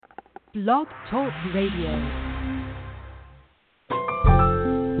Blog Talk Radio.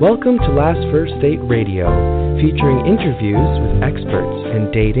 Welcome to Last First Date Radio, featuring interviews with experts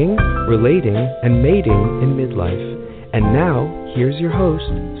in dating, relating, and mating in midlife. And now, here's your host,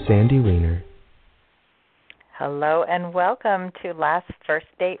 Sandy Weiner. Hello and welcome to Last First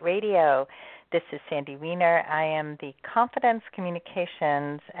Date Radio. This is Sandy Weiner. I am the Confidence,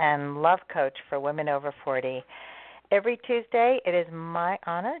 Communications, and Love Coach for women over 40. Every Tuesday, it is my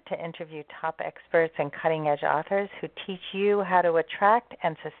honor to interview top experts and cutting-edge authors who teach you how to attract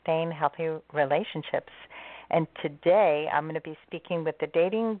and sustain healthy relationships. And today, I'm going to be speaking with the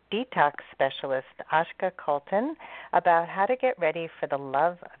dating detox specialist, Ashka Colton, about how to get ready for the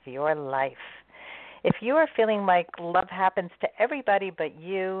love of your life. If you are feeling like love happens to everybody but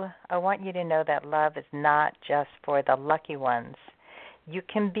you, I want you to know that love is not just for the lucky ones. You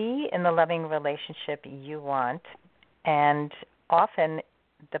can be in the loving relationship you want, and often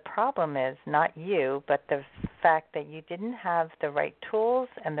the problem is not you, but the fact that you didn't have the right tools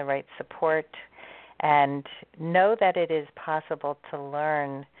and the right support. And know that it is possible to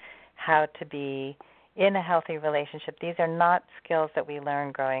learn how to be in a healthy relationship. These are not skills that we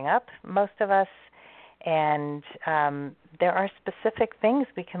learn growing up, most of us. And there are specific things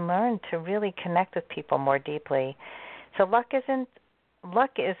we can learn to really connect with people more deeply. So luck isn't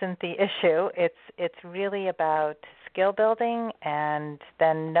the issue. It's really about skill building and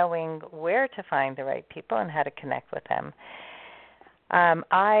then knowing where to find the right people and how to connect with them.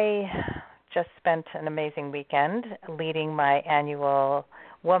 I just spent an amazing weekend leading my annual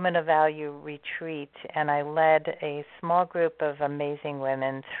Woman of Value retreat, and I led a small group of amazing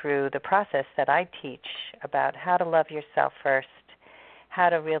women through the process that I teach about how to love yourself first, how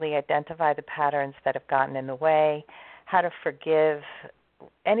to really identify the patterns that have gotten in the way, how to forgive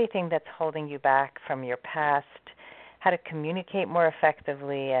anything that's holding you back from your past, how to communicate more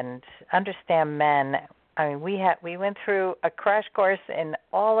effectively and understand men. I mean, we went through a crash course in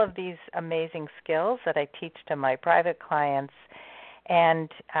all of these amazing skills that I teach to my private clients and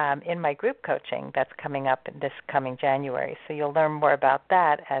in my group coaching that's coming up this coming January. So you'll learn more about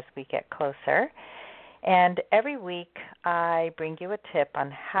that as we get closer. And every week I bring you a tip on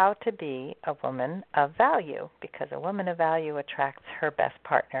how to be a woman of value, because a woman of value attracts her best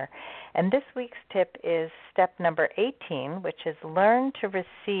partner. And this week's tip is step number 18, which is learn to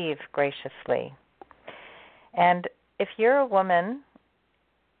receive graciously. And if you're a woman,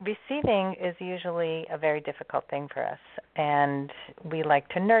 receiving is usually a very difficult thing for us. And we like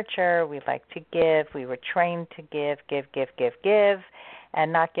to nurture, we like to give, we were trained to give,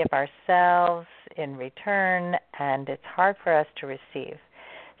 and not give ourselves in return, and it's hard for us to receive.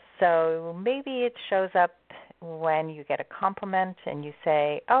 So maybe it shows up when you get a compliment and you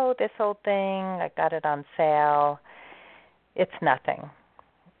say, oh, this old thing, I got it on sale. It's nothing.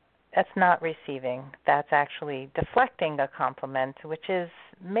 That's not receiving. That's actually deflecting a compliment, which is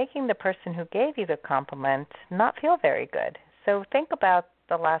making the person who gave you the compliment not feel very good. So think about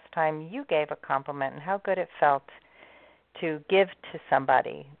the last time you gave a compliment and how good it felt to give to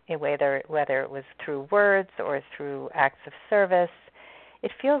somebody, whether it was through words or through acts of service.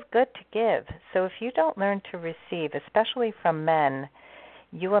 It feels good to give. So if you don't learn to receive, especially from men,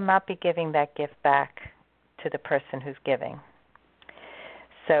 you will not be giving that gift back to the person who's giving.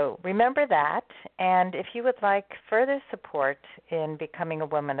 So remember that, and if you would like further support in becoming a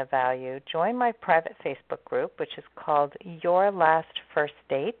woman of value, join my private Facebook group, which is called Your Last First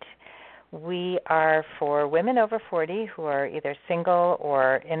Date. We are for women over 40 who are either single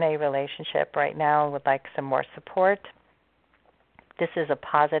or in a relationship right now and would like some more support. This is a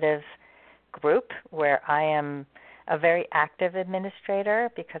positive group where I am a very active administrator,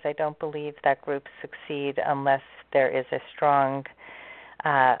 because I don't believe that groups succeed unless there is a strong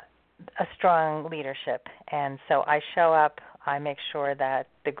leadership. And so I show up, I make sure that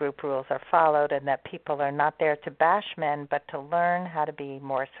the group rules are followed and that people are not there to bash men, but to learn how to be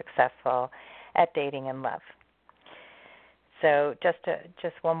more successful at dating and love. So just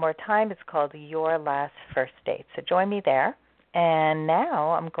one more time, it's called Your Last First Date. So join me there. And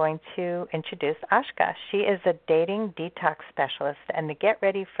now I'm going to introduce Ashka. She is a dating detox specialist and the Get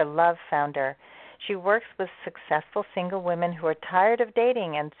Ready for Love founder. She works with successful single women who are tired of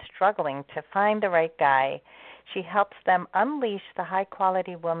dating and struggling to find the right guy. She helps them unleash the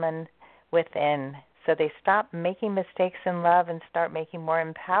high-quality woman within so they stop making mistakes in love and start making more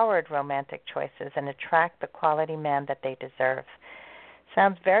empowered romantic choices and attract the quality man that they deserve.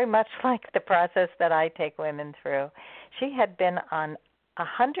 Sounds very much like the process that I take women through. She had been on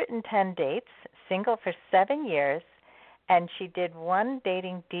 110 dates, single for 7 years, and she did one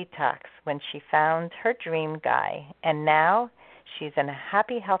dating detox when she found her dream guy. And now She's in a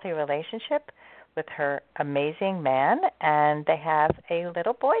happy, healthy relationship with her amazing man, and they have a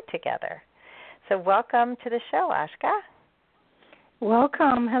little boy together. So welcome to the show, Ashka.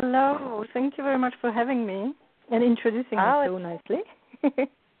 Welcome. Hello. Thank you very much for having me and introducing me so nicely.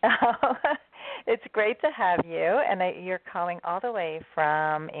 It's great to have you, and you're calling all the way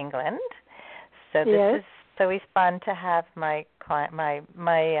from England. So this is always fun to have my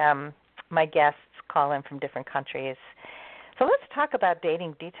guests call in from different countries. So let's talk about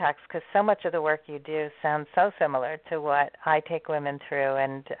dating detox, because so much of the work you do sounds so similar to what I take women through,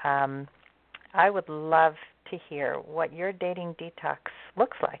 and I would love to hear what your dating detox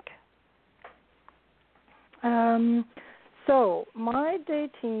looks like. So my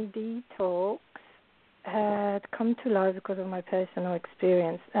dating detox had come to life because of my personal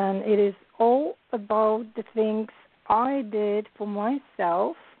experience, and it is all about the things I did for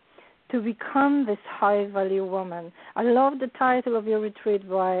myself to become this high-value woman. I love the title of your retreat,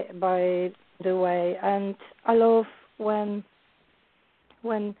 by the way, and I love when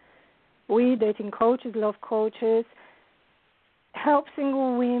we, dating coaches, love coaches, help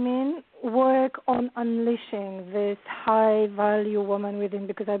single women work on unleashing this high-value woman within,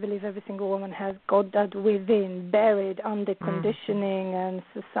 because I believe every single woman has got that within, buried under conditioning and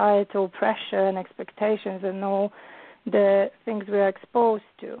societal pressure and expectations and all the things we are exposed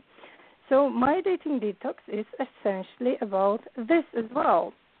to. So my dating detox is essentially about this as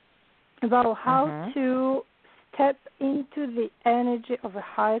well, about how to step into the energy of a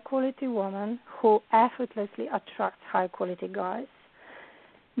high-quality woman who effortlessly attracts high-quality guys.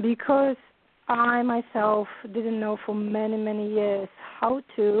 Because I myself didn't know for many, many years how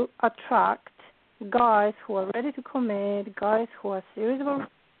to attract guys who are ready to commit, guys who are serious about,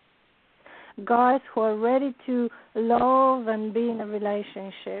 guys who are ready to love and be in a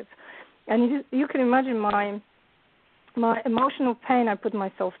relationship. And you can imagine my emotional pain I put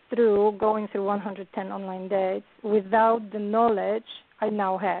myself through going through 110 online dates without the knowledge I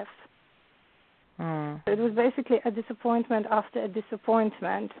now have. So it was basically a disappointment after a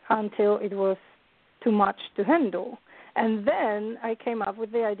disappointment until it was too much to handle. And then I came up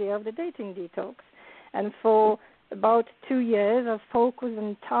with the idea of the dating detox. And for about 2 years, I focused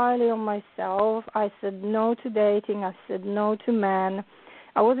entirely on myself. I said no to dating. I said no to men.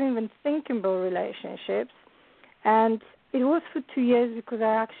 I wasn't even thinking about relationships. And it was for 2 years because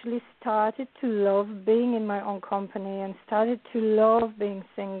I actually started to love being in my own company and started to love being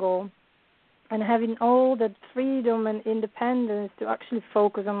single and having all that freedom and independence to actually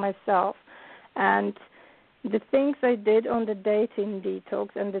focus on myself. And the things I did on the dating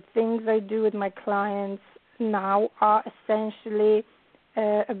detox and the things I do with my clients now are essentially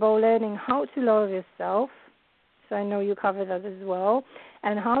about learning how to love yourself. So I know you cover that as well.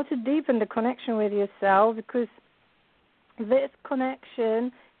 And how to deepen the connection with yourself, because this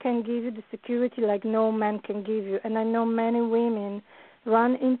connection can give you the security like no man can give you. And I know many women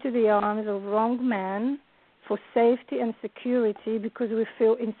run into the arms of wrong men for safety and security because we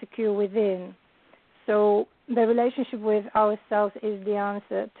feel insecure within. So the relationship with ourselves is the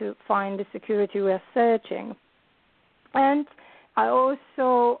answer to find the security we are searching. And I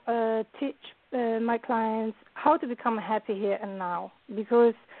also teach my clients how to become happy here and now,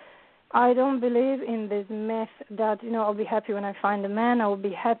 because I don't believe in this myth that, I'll be happy when I find a man, I will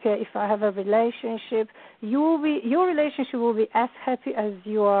be happier if I have a relationship. Your relationship will be as happy as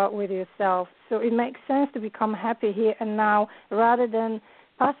you are with yourself. So it makes sense to become happy here and now rather than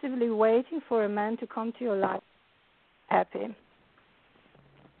passively waiting for a man to come to your life happy.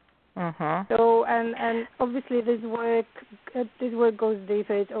 So, and obviously this work goes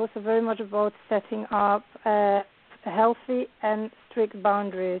deeper. It's also very much about setting up healthy and strict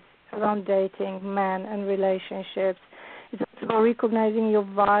boundaries around dating, men, and relationships. It's about recognizing your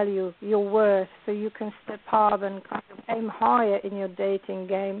value, your worth, so you can step up and kind of aim higher in your dating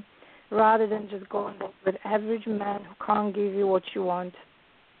game rather than just going with average men who can't give you what you want.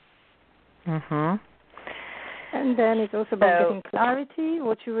 And then it's also about getting clarity,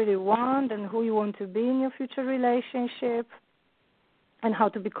 what you really want and who you want to be in your future relationship, and how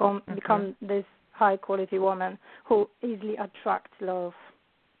to become this high-quality woman who easily attracts love.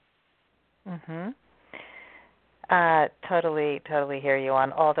 Totally hear you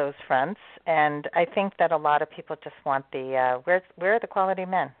on all those fronts. And I think that a lot of people just want the where are the quality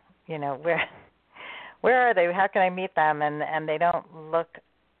men? Where are they? How can I meet them? And they don't look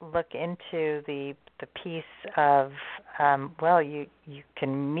into the piece of you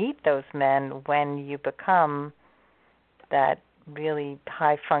can meet those men when you become that really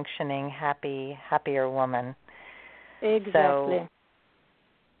high functioning, happier woman. Exactly.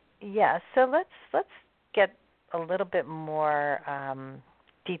 So let's get a little bit more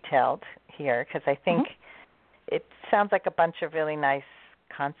detailed here, because I think it sounds like a bunch of really nice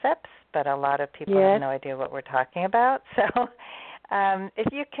concepts, but a lot of people have no idea what we're talking about. So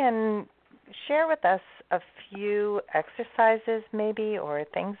if you can share with us a few exercises maybe, or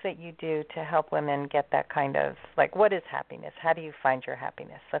things that you do to help women get that kind of, like, what is happiness? How do you find your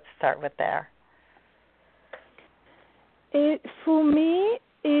happiness? Let's start with there. For me,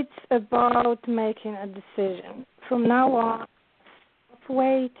 it's about making a decision. From now on, stop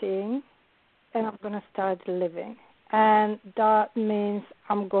waiting, and I'm going to start living. And that means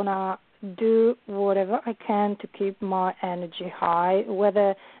I'm going to do whatever I can to keep my energy high,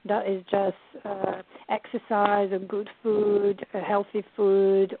 whether that is just exercise or good food, healthy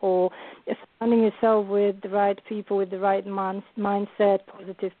food, or surrounding yourself with the right people, with the right mindset,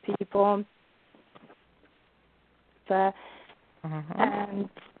 positive people. And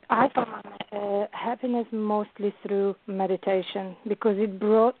I found happiness mostly through meditation, because it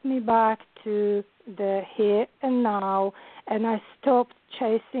brought me back to the here and now, and I stopped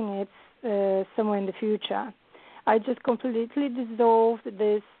chasing it somewhere in the future. I just completely dissolved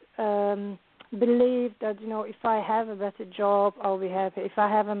this belief that, if I have a better job, I'll be happy. If I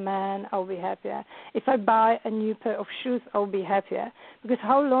have a man, I'll be happier. If I buy a new pair of shoes, I'll be happier. Because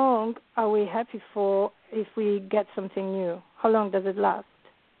how long are we happy for if we get something new? How long does it last?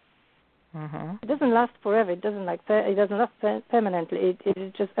 It doesn't last forever. It doesn't last permanently. It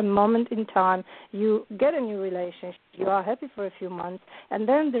is just a moment in time. You get a new relationship. You are happy for a few months, and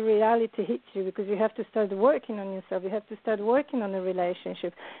then the reality hits you, because you have to start working on yourself. You have to start working on the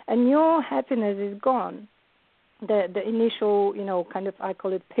relationship, and your happiness is gone. The initial, kind of, I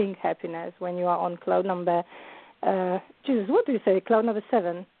call it pink happiness, when you are on cloud number. Jesus, what do you say? Cloud number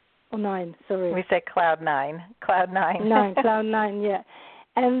 7 or 9? Sorry. We say cloud 9. Cloud 9. Cloud 9. Yeah.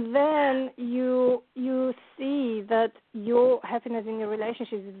 And then you see that your happiness in your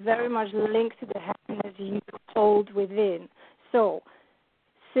relationship is very much linked to the happiness you hold within. So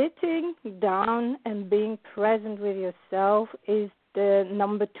sitting down and being present with yourself is the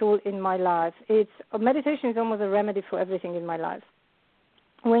number 2 in my life. Meditation is almost a remedy for everything in my life.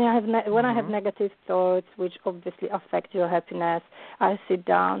 When I have negative thoughts, which obviously affect your happiness, I sit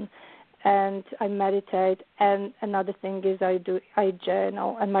down and I meditate. And another thing is I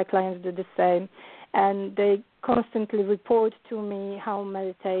journal, and my clients do the same. And they constantly report to me how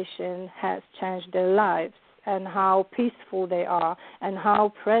meditation has changed their lives, and how peaceful they are, and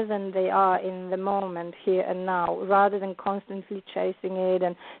how present they are in the moment, here and now, rather than constantly chasing it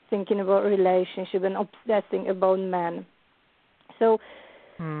and thinking about relationship and obsessing about men. So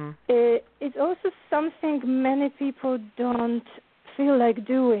it's also something many people don't feel like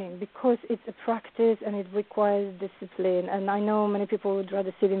doing, because it's a practice and it requires discipline. And I know many people would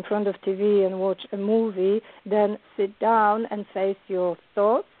rather sit in front of TV and watch a movie than sit down and face your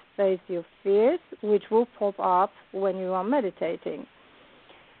thoughts, face your fears, which will pop up when you are meditating.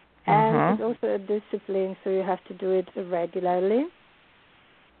 And it's also a discipline, so you have to do it regularly.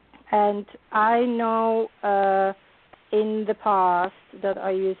 And I know in the past that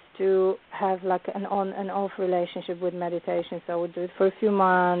I used to have like an on and off relationship with meditation. So I would do it for a few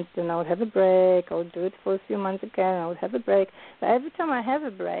months, then I would have a break. I would do it for a few months again, I would have a break. But every time I have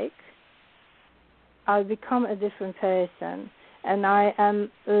a break, I become a different person, and I am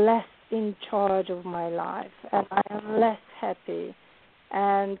less in charge of my life, and I am less happy.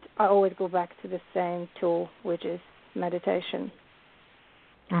 And I always go back to the same tool, which is meditation.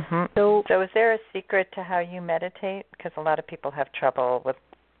 So is there a secret to how you meditate? Because a lot of people have trouble with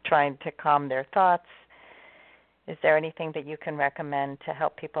trying to calm their thoughts. Is there anything that you can recommend to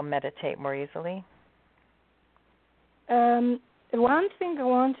help people meditate more easily? One thing I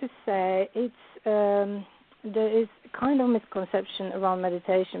want to say, there is kind of misconception around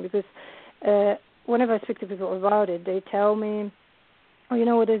meditation, because whenever I speak to people about it, they tell me,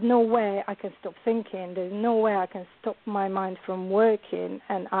 there's no way I can stop thinking. There's no way I can stop my mind from working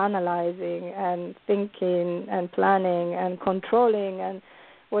and analyzing and thinking and planning and controlling and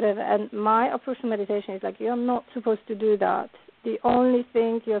whatever. And my approach to meditation is like, you're not supposed to do that. The only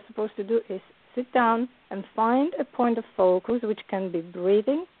thing you're supposed to do is sit down and find a point of focus, which can be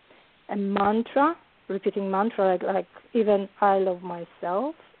breathing, a mantra, repeating mantra like even I love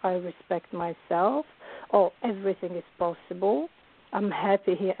myself, I respect myself, or everything is possible, I'm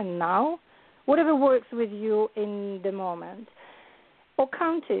happy here and now, whatever works with you in the moment. Or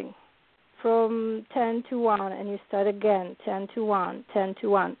counting from 10 to 1, and you start again, 10 to 1, 10 to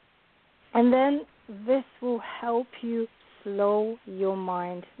 1. And then this will help you slow your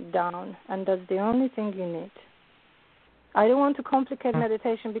mind down, and that's the only thing you need. I don't want to complicate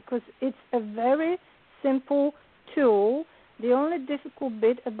meditation, because it's a very simple tool. The only difficult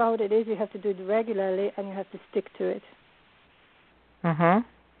bit about it is you have to do it regularly and you have to stick to it. Mhm.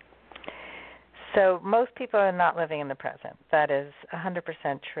 So most people are not living in the present. That is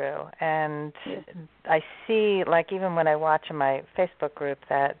 100% true. And Yes. I see, like even when I watch in my Facebook group,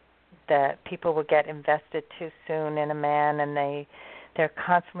 that people will get invested too soon in a man, and they're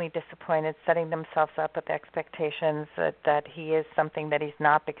constantly disappointed, setting themselves up with expectations that he is something that he's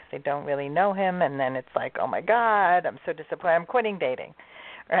not because they don't really know him, and then it's like, oh my God, I'm so disappointed, I'm quitting dating,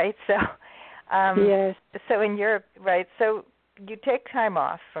 right? So, Yes. So in Europe, right? So you take time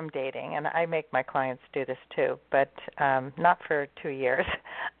off from dating, and I make my clients do this too, but not for 2 years.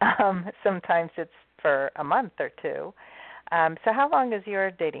 Sometimes it's for a month or two. So how long is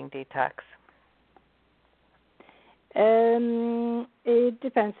your dating detox? It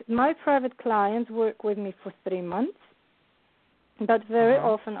depends. My private clients work with me for 3 months, but very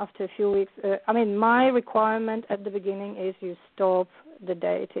often after a few weeks, my requirement at the beginning is you stop the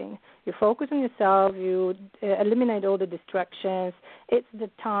dating. You focus on yourself, you eliminate all the distractions. It's the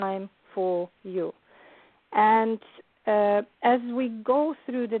time for you. And as we go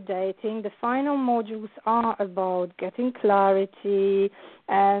through the dating, the final modules are about getting clarity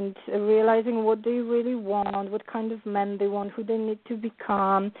and realizing what they really want, what kind of men they want, who they need to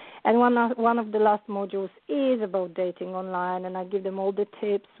become. And one of the last modules is about dating online, and I give them all the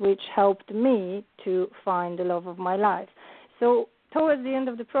tips which helped me to find the love of my life. So towards the end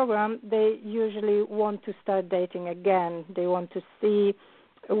of the program, they usually want to start dating again. They want to see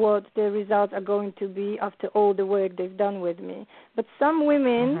what the results are going to be after all the work they've done with me. But some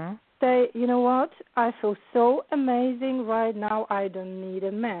women say, you know what, I feel so amazing right now, I don't need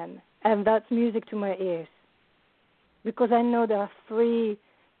a man. And that's music to my ears. Because I know they are free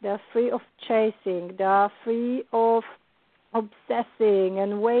of chasing, they are free of obsessing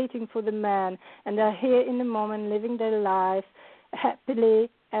and waiting for the man, and they're here in the moment living their life happily,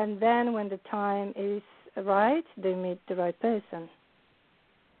 and then when the time is right, they meet the right person.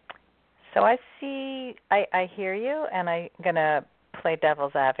 So I hear you, and I'm going to play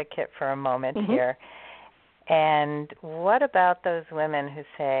devil's advocate for a moment here. And what about those women who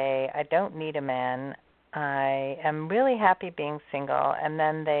say, I don't need a man, I am really happy being single, and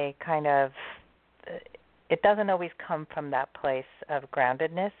then they kind of, it doesn't always come from that place of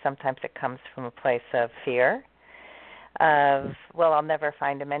groundedness. Sometimes it comes from a place of fear. Of, well, I'll never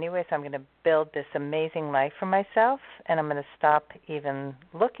find him anyway, so I'm going to build this amazing life for myself, and I'm going to stop even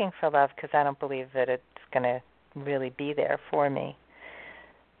looking for love because I don't believe that it's going to really be there for me.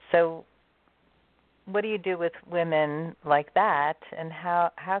 So what do you do with women like that, and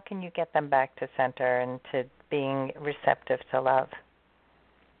how can you get them back to center and to being receptive to love?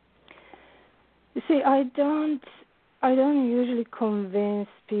 You see, I don't usually convince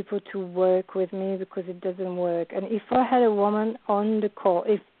people to work with me because it doesn't work. And if I had a woman on the call,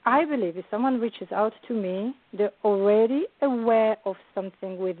 if someone reaches out to me, they're already aware of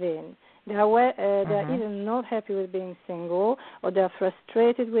something within. They're either not happy with being single, or they're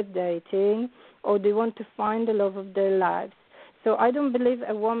frustrated with dating, or they want to find the love of their lives. So I don't believe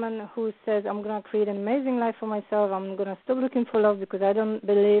a woman who says, I'm going to create an amazing life for myself, I'm going to stop looking for love because I don't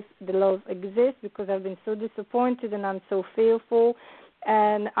believe the love exists, because I've been so disappointed and I'm so fearful,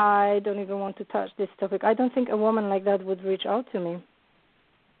 and I don't even want to touch this topic. I don't think a woman like that would reach out to me.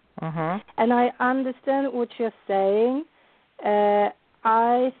 And I understand what you're saying.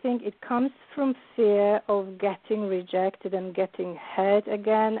 I think it comes from fear of getting rejected and getting hurt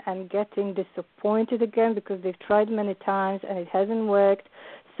again and getting disappointed again because they've tried many times and it hasn't worked.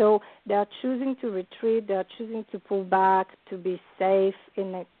 So they are choosing to retreat. They are choosing to pull back, to be safe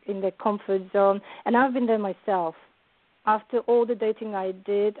in their comfort zone. And I've been there myself. After all the dating I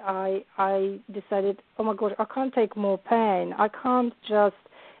did, I decided, oh my God, I can't take more pain. I can't just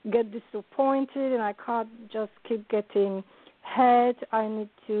get disappointed, and I can't just keep getting hurt. I need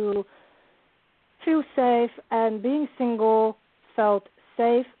to feel safe, and being single felt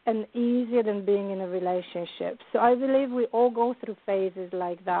safe and easier than being in a relationship. So I believe we all go through phases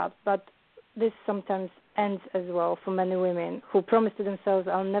like that, but this sometimes ends as well for many women who promise to themselves,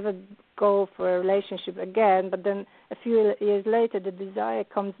 I'll never go for a relationship again, but then a few years later the desire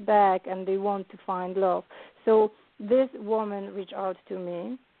comes back and they want to find love. So this woman reached out to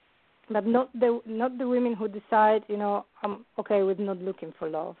me, but not the women who decide, I'm okay with not looking for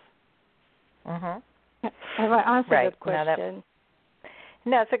love. Have I answered that question?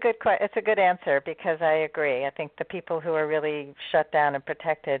 No, it's a good answer, because I agree. I think the people who are really shut down and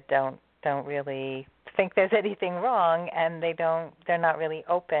protected don't really think there's anything wrong, and they're not really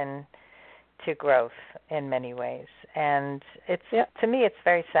open to growth in many ways. And to me, it's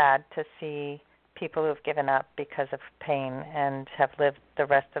very sad to see people who have given up because of pain and have lived the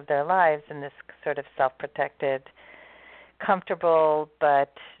rest of their lives in this sort of self-protected, comfortable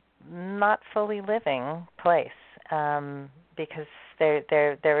but not fully living place, because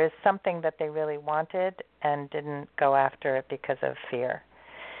there is something that they really wanted and didn't go after it because of fear.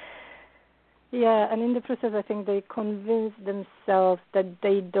 Yeah, and in the process, I think they convince themselves that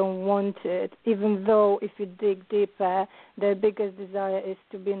they don't want it, even though if you dig deeper, their biggest desire is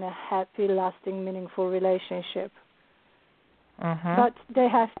to be in a happy, lasting, meaningful relationship. Mm-hmm. But they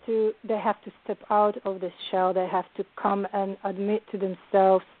have to step out of this shell. They have to come and admit to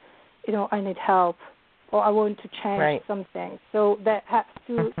themselves, I need help, or I want to change something. So there has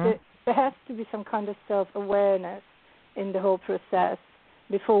to be some kind of self-awareness in the whole process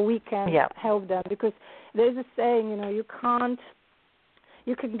before we can help them. Because there's a saying,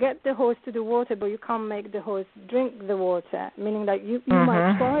 you can get the horse to the water, but you can't make the horse drink the water, meaning that you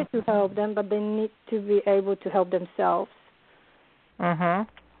might try to help them, but they need to be able to help themselves. Mhm.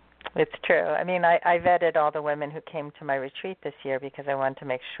 It's true. I mean, I vetted all the women who came to my retreat this year because I wanted to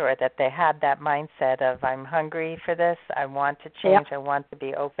make sure that they had that mindset of, I'm hungry for this, I want to change, I want to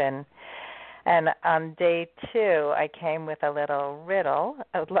be open. And on day 2, I came with a little riddle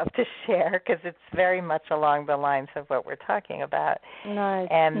I would love to share because it's very much along the lines of what we're talking about. Nice.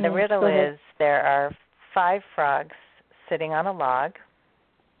 And the riddle is, there are 5 frogs sitting on a log,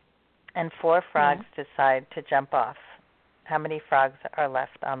 and 4 frogs decide to jump off. How many frogs are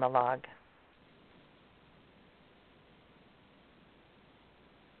left on the log?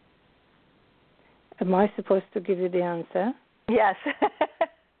 Am I supposed to give you the answer? Yes.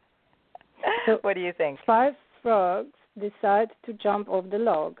 So what do you think? 5 frogs decide to jump off the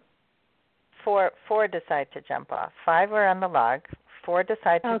log. 4 decide to jump off. 5 are on the log. 4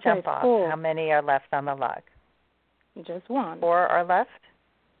 decide to jump off. 4. How many are left on the log? Just 1. 4 are left?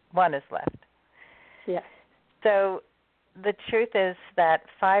 1 is left. Yes. So the truth is that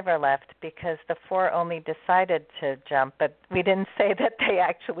 5 are left because the 4 only decided to jump, but we didn't say that they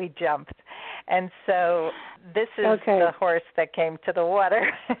actually jumped. And so this is the horse that came to the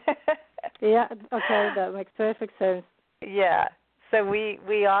water. Yeah, okay, that makes perfect sense. Yeah. So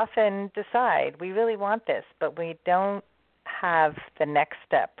we often decide we really want this, but we don't have the next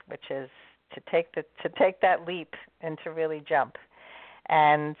step, which is to take that leap and to really jump.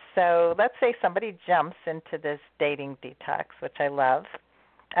 And so let's say somebody jumps into this dating detox, which I love.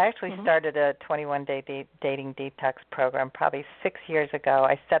 I actually started a 21-day dating detox program probably 6 years ago.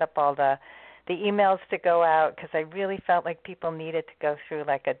 I set up all the emails to go out because I really felt like people needed to go through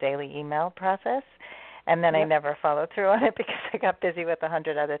like a daily email process. And then I never followed through on it because I got busy with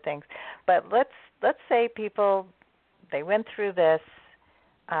 100 other things. But let's say people, they went through this.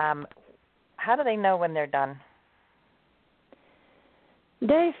 How do they know when they're done?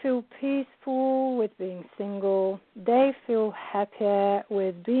 They feel peaceful with being single. They feel happier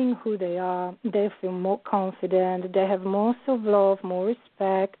with being who they are. They feel more confident. They have more self-love, more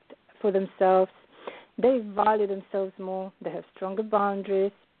respect for themselves. They value themselves more. They have stronger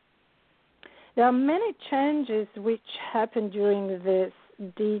boundaries. There are many changes which happen during this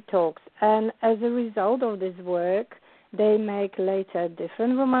detox, and as a result of this work, they make later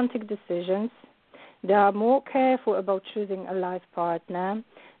different romantic decisions. They are more careful about choosing a life partner.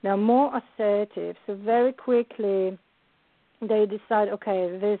 They are more assertive. So very quickly they decide,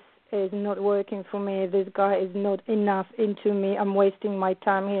 okay, this is not working for me. This guy is not enough into me. I'm wasting my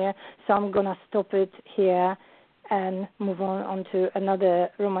time here, so I'm going to stop it here and move on to another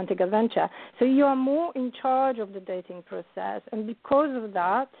romantic adventure. So you are more in charge of the dating process. And because of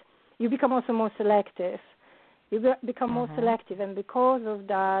that, you become also more selective. You become more selective, and because of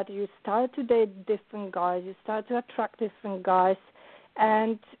that, you start to date different guys. You start to attract different guys,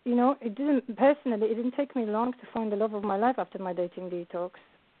 and it didn't take me long to find the love of my life after my dating detox.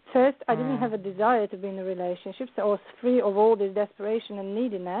 First, I didn't have a desire to be in a relationship, so I was free of all this desperation and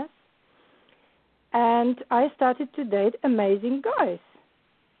neediness, and I started to date amazing guys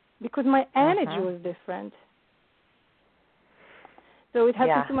because my energy was different. So it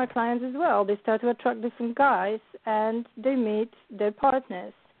happens to my clients as well. They start to attract different guys, and they meet their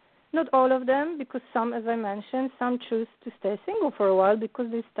partners. Not all of them, because some, as I mentioned, some choose to stay single for a while because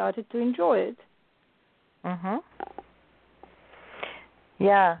they started to enjoy it.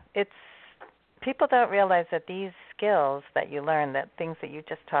 Yeah, people don't realize that these skills that you learn, that things that you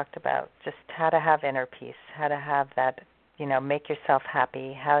just talked about, just how to have inner peace, how to have that, make yourself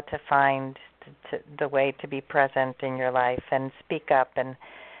happy, how to find the way to be present in your life and speak up and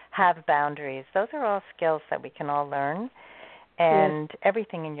have boundaries. Those are all skills that we can all learn, and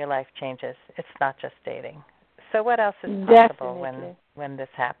everything in your life changes. It's not just dating. So what else is possible when this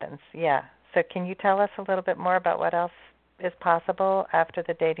happens? Yeah. So can you tell us a little bit more about what else is possible after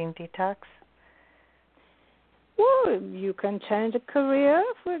the dating detox? Well, you can change a career,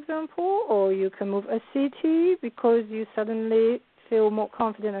 for example, or you can move a city because you suddenly feel more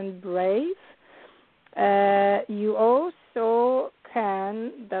confident and brave. You also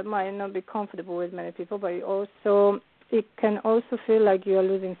can, that might not be comfortable with many people, but it can also feel like you are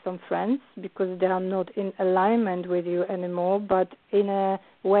losing some friends because they are not in alignment with you anymore, but in a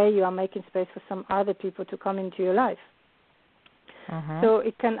way you are making space for some other people to come into your life. So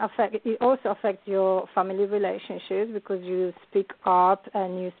it also affects your family relationships because you speak up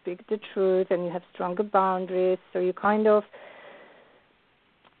and you speak the truth and you have stronger boundaries. So you kind of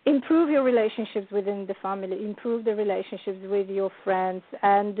improve your relationships within the family, improve the relationships with your friends,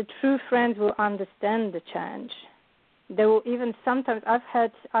 and the true friends will understand the change. They will even sometimes, I've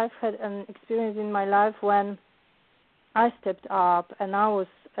had an experience in my life when I stepped up and I was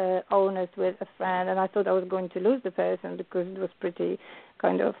honest with a friend, and I thought I was going to lose the person because it was pretty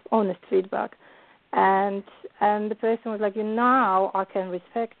kind of honest feedback. And the person was like, now I can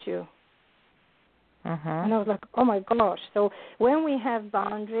respect you. And I was like, oh my gosh. So when we have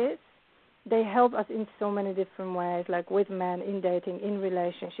boundaries, they help us in so many different ways, like with men, in dating, in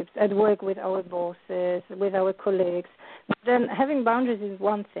relationships, at work with our bosses, with our colleagues. But then having boundaries is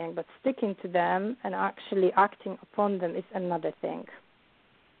one thing, but sticking to them and actually acting upon them is another thing.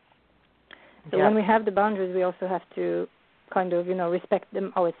 So when we have the boundaries, we also have to kind of, respect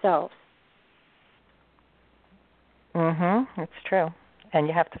them ourselves. It's true. And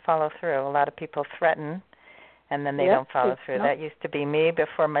you have to follow through. A lot of people threaten, and then they don't follow through. That used to be me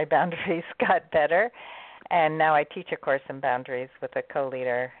before my boundaries got better. And now I teach a course in boundaries with a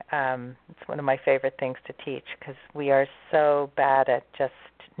co-leader. It's one of my favorite things to teach because we are so bad at just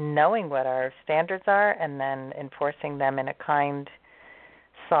knowing what our standards are and then enforcing them in a kind,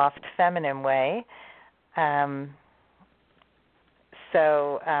 soft, feminine way.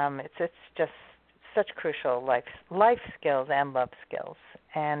 It's just such crucial life skills and love skills.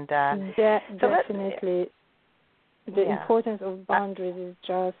 And definitely, the importance of boundaries is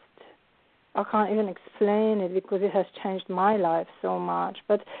just, I can't even explain it because it has changed my life so much.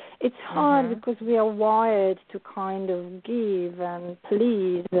 But it's hard because we are wired to kind of give and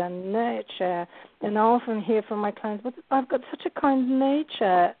please and nurture. And I often hear from my clients, but I've got such a kind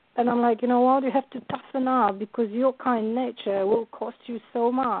nature. And I'm like, you know what, you have to toughen up because your kind nature will cost you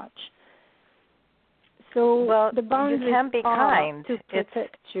so much. So the boundaries you can be kind to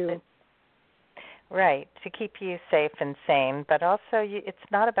protect you. Right, to keep you safe and sane, but also it's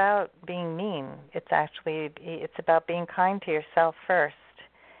not about being mean. It's about being kind to yourself first.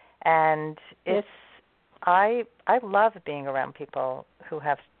 And I love being around people who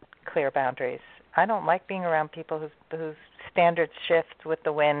have clear boundaries. I don't like being around people whose standards shift with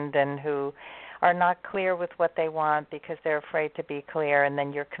the wind and who are not clear with what they want because they're afraid to be clear, and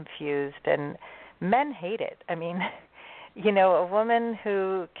then you're confused. And men hate it. I mean, a woman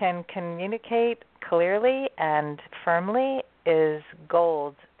who can communicate clearly and firmly is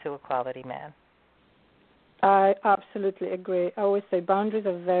gold to a quality man. I absolutely agree. I always say boundaries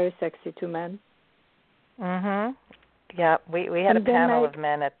are very sexy to men. Yeah, we had a panel of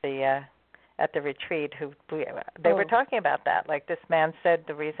men at the retreat who were talking about that. Like, this man said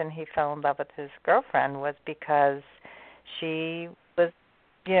the reason he fell in love with his girlfriend was because she was,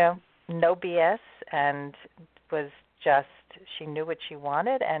 no BS and was just, she knew what she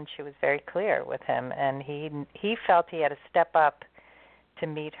wanted and she was very clear with him, and he felt he had to step up to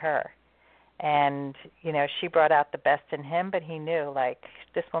meet her. And, she brought out the best in him, but he knew, like,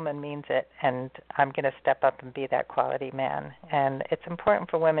 this woman means it, and I'm going to step up and be that quality man. And it's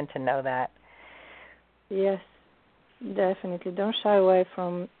important for women to know that. Yes, definitely. Don't shy away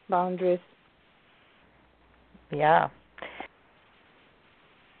from boundaries. Yeah.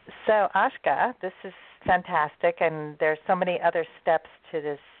 So, Ashka, this is fantastic, and there's so many other steps to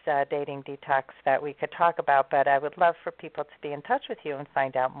this dating detox that we could talk about, but I would love for people to be in touch with you and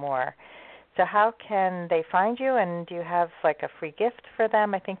find out more. So how can they find you, and do you have like a free gift for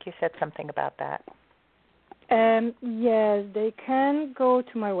them? I think you said something about that. Yes, they can go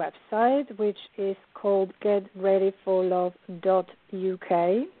to my website, which is called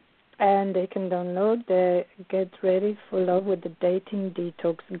getreadyforlove.uk, and they can download the Get Ready for Love with the Dating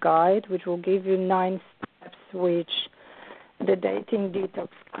Detox Guide, which will give you 9 steps which the dating detox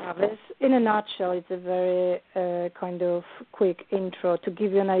covers. In a nutshell, it's a very kind of quick intro to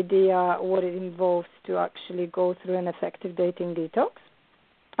give you an idea what it involves to actually go through an effective dating detox.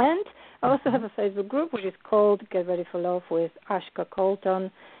 And I also have a Facebook group which is called Get Ready for Love with Ashka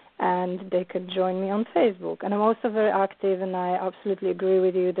Colton, and they could join me on Facebook. And I'm also very active, and I absolutely agree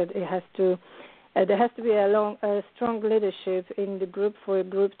with you that it has to there has to be a strong leadership in the group for a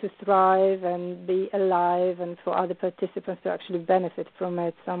group to thrive and be alive, and for other participants to actually benefit from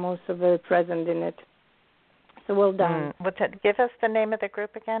it. So I'm also very present in it. So well done. Give us the name of the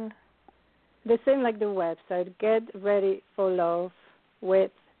group again. The same like the website, Get Ready for Love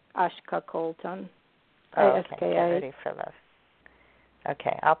with Ashka Colton. Okay, Get Ready for Love.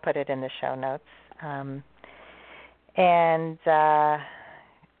 Okay, I'll put it in the show notes.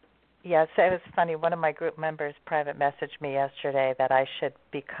 Yes, it was funny. One of my group members private messaged me yesterday that I should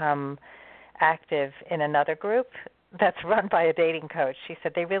become active in another group that's run by a dating coach. She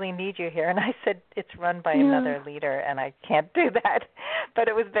said, they really need you here. And I said, it's run by another leader, and I can't do that. But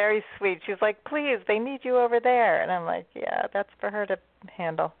it was very sweet. She was like, please, they need you over there. And I'm like, yeah, that's for her to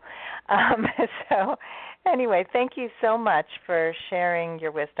handle. So anyway, thank you so much for sharing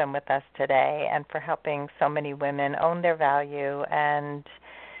your wisdom with us today and for helping so many women own their value and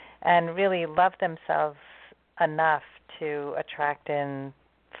really love themselves enough to attract in,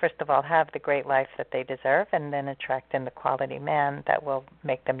 first of all, have the great life that they deserve, and then attract in the quality man that will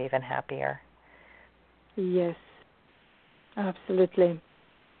make them even happier. Yes, absolutely.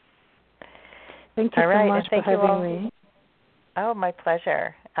 Thank you so much for having me. Oh, my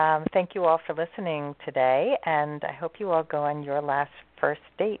pleasure. Thank you all for listening today, and I hope you all go on your last first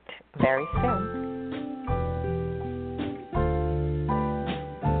date very soon.